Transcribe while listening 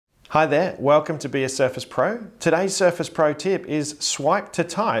Hi there, welcome to Be a Surface Pro. Today's Surface Pro tip is swipe to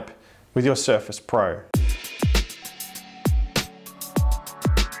type with your Surface Pro.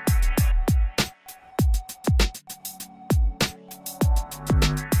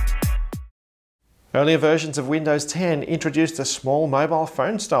 Earlier versions of Windows 10 introduced a small mobile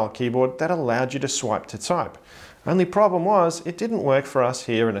phone style keyboard that allowed you to swipe to type. Only problem was it didn't work for us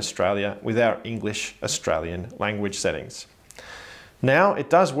here in Australia with our English Australian language settings. Now it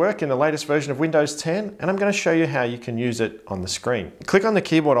does work in the latest version of Windows 10, and I'm going to show you how you can use it on the screen. Click on the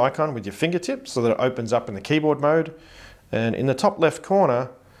keyboard icon with your fingertip so that it opens up in the keyboard mode, and in the top left corner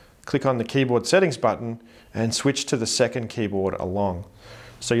click on the keyboard settings button and switch to the second keyboard along.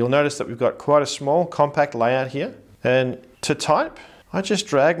 So you'll notice that we've got quite a small compact layout here, and to type I just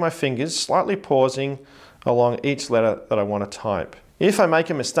drag my fingers, slightly pausing along each letter that I want to type. If I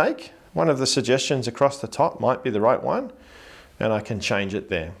make a mistake, one of the suggestions across the top might be the right one, and I can change it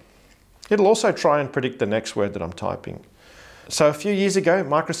there. It'll also try and predict the next word that I'm typing. So a few years ago,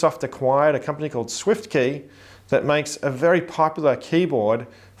 Microsoft acquired a company called Swiftkey that makes a very popular keyboard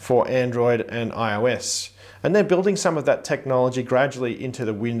for Android and iOS. And they're building some of that technology gradually into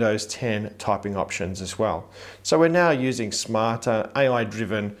the Windows 10 typing options as well. So we're now using smarter,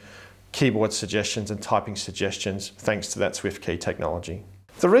 AI-driven keyboard suggestions and typing suggestions thanks to that Swiftkey technology.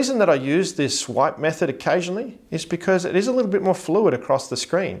 The reason that I use this swipe method occasionally is because it is a little bit more fluid across the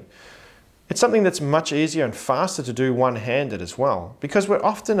screen. It's something that's much easier and faster to do one-handed as well, because we're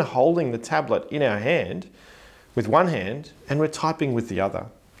often holding the tablet in our hand with one hand and we're typing with the other.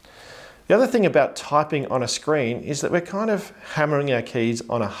 The other thing about typing on a screen is that we're kind of hammering our keys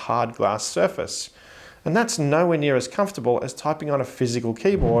on a hard glass surface. And that's nowhere near as comfortable as typing on a physical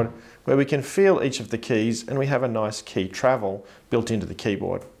keyboard where we can feel each of the keys and we have a nice key travel built into the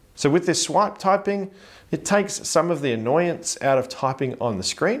keyboard. So with this swipe typing, it takes some of the annoyance out of typing on the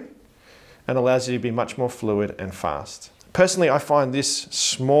screen and allows you to be much more fluid and fast. Personally, I find this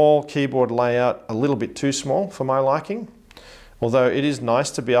small keyboard layout a little bit too small for my liking, although it is nice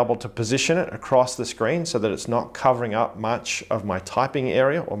to be able to position it across the screen so that it's not covering up much of my typing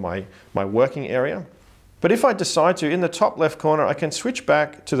area or my working area. But if I decide to, in the top left corner, I can switch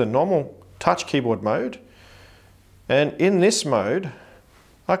back to the normal touch keyboard mode. And in this mode,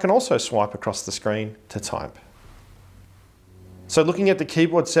 I can also swipe across the screen to type. So looking at the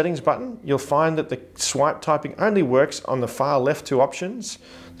keyboard settings button, you'll find that the swipe typing only works on the far left two options,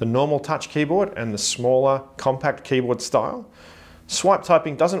 the normal touch keyboard and the smaller compact keyboard style. Swipe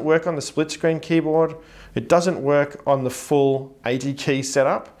typing doesn't work on the split screen keyboard. It doesn't work on the full 80 key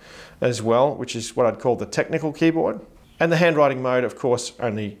setup as well, which is what I'd call the technical keyboard. And the handwriting mode, of course,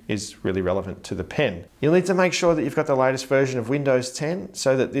 only is really relevant to the pen. You'll need to make sure that you've got the latest version of Windows 10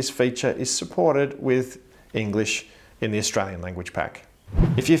 so that this feature is supported with English in the Australian language pack.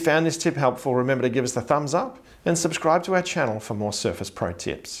 If you found this tip helpful, remember to give us the thumbs up and subscribe to our channel for more Surface Pro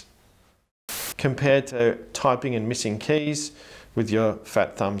tips. Compared to typing and missing keys with your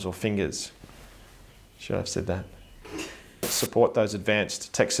fat thumbs or fingers. Should I have said that? Support those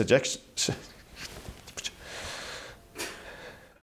advanced text suggestions.